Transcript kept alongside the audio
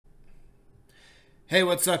Hey,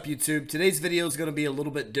 what's up, YouTube? Today's video is going to be a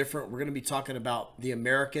little bit different. We're going to be talking about the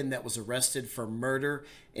American that was arrested for murder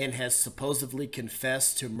and has supposedly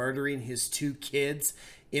confessed to murdering his two kids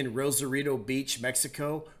in Rosarito Beach,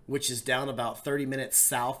 Mexico, which is down about 30 minutes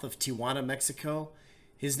south of Tijuana, Mexico.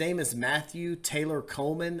 His name is Matthew Taylor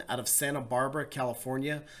Coleman out of Santa Barbara,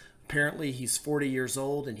 California. Apparently, he's 40 years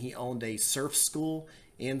old and he owned a surf school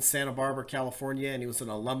in Santa Barbara, California, and he was an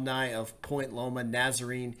alumni of Point Loma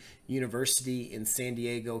Nazarene University in San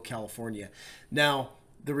Diego, California. Now,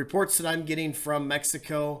 the reports that I'm getting from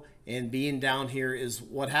Mexico and being down here is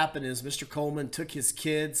what happened is Mr. Coleman took his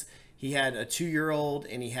kids. He had a 2-year-old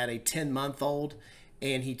and he had a 10-month-old,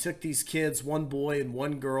 and he took these kids, one boy and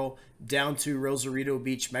one girl, down to Rosarito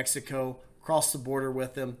Beach, Mexico, crossed the border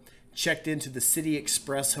with them, checked into the City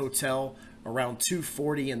Express Hotel around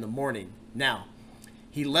 2:40 in the morning. Now,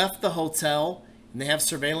 he left the hotel, and they have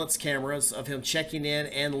surveillance cameras of him checking in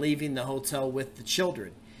and leaving the hotel with the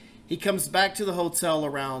children. He comes back to the hotel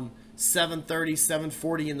around 7:30,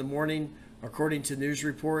 7:40 in the morning, according to news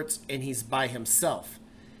reports, and he's by himself.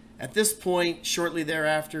 At this point, shortly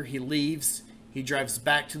thereafter, he leaves. He drives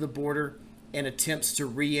back to the border and attempts to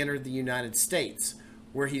re-enter the United States,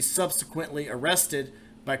 where he's subsequently arrested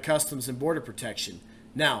by Customs and Border Protection.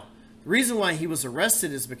 Now, the reason why he was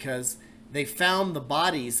arrested is because they found the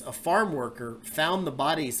bodies, a farm worker found the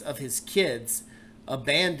bodies of his kids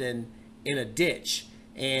abandoned in a ditch.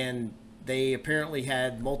 And they apparently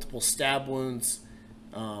had multiple stab wounds.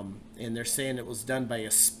 And they're saying it was done by a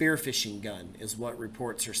spearfishing gun, is what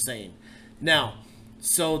reports are saying. Now,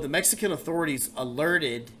 so the Mexican authorities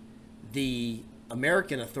alerted the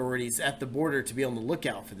American authorities at the border to be on the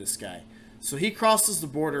lookout for this guy. So he crosses the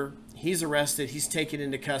border, he's arrested, he's taken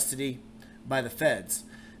into custody by the feds.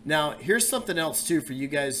 Now, here's something else, too, for you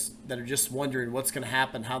guys that are just wondering what's going to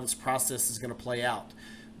happen, how this process is going to play out.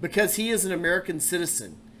 Because he is an American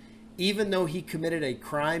citizen, even though he committed a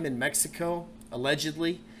crime in Mexico,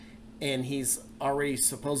 allegedly, and he's already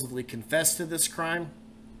supposedly confessed to this crime,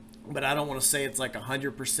 but I don't want to say it's like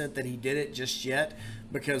 100% that he did it just yet,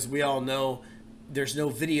 because we all know there's no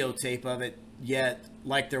videotape of it yet,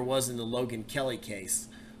 like there was in the Logan Kelly case.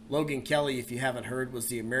 Logan Kelly, if you haven't heard, was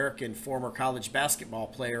the American former college basketball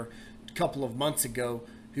player a couple of months ago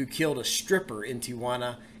who killed a stripper in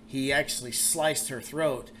Tijuana. He actually sliced her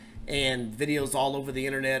throat, and videos all over the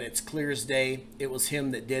internet. It's clear as day. It was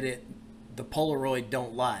him that did it. The Polaroid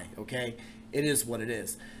don't lie, okay? It is what it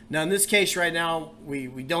is. Now, in this case right now, we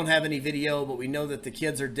don't have any video, but we know that the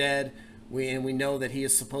kids are dead. And we know that he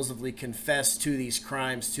has supposedly confessed to these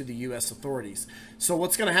crimes to the U.S. authorities. So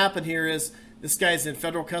what's going to happen here is this guy's in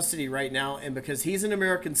federal custody right now, and because he's an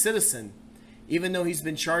American citizen, even though he's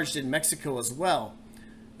been charged in Mexico as well,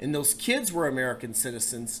 and those kids were American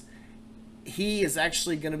citizens, he is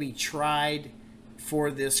actually going to be tried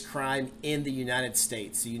for this crime in the United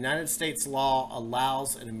States. The United States law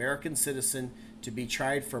allows an American citizen to be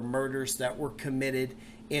tried for murders that were committed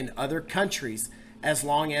in other countries, as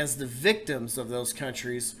long as the victims of those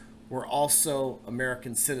countries were also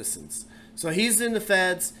American citizens. So he's in the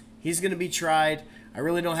feds. He's going to be tried. I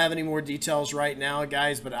really don't have any more details right now,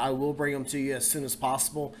 guys, but I will bring them to you as soon as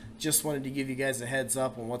possible. Just wanted to give you guys a heads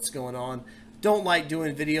up on what's going on. Don't like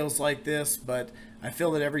doing videos like this, but I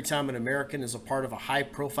feel that every time an American is a part of a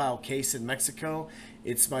high-profile case in Mexico,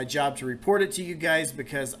 it's my job to report it to you guys,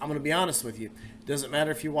 because I'm going to be honest with you. It doesn't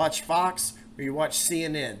matter if you watch Fox or you watch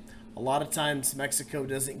CNN. A lot of times Mexico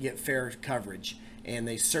doesn't get fair coverage, and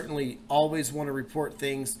they certainly always want to report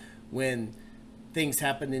things when things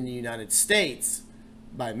happen in the United States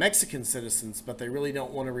by Mexican citizens, but they really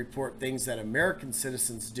don't want to report things that American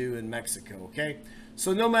citizens do in Mexico, okay?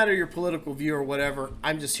 So no matter your political view or whatever,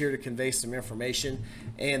 I'm just here to convey some information.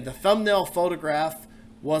 And the thumbnail photograph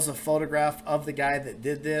was a photograph of the guy that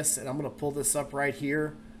did this, and I'm going to pull this up right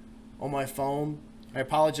here on my phone. I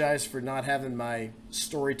apologize for not having my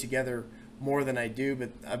story together more than I do,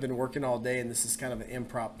 but I've been working all day, and this is kind of an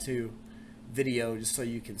impromptu video just so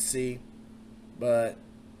you can see. But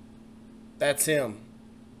that's him.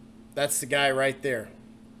 That's the guy right there.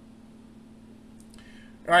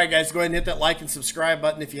 All right, guys, go ahead and hit that like and subscribe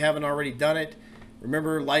button if you haven't already done it.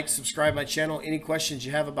 Remember, like, subscribe my channel. Any questions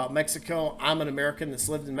you have about Mexico, I'm an American that's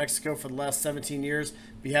lived in Mexico for the last 17 years.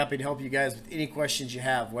 Be happy to help you guys with any questions you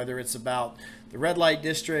have, whether it's about the red light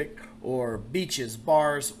district or beaches,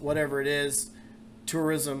 bars, whatever it is,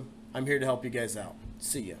 tourism. I'm here to help you guys out.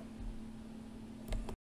 See ya.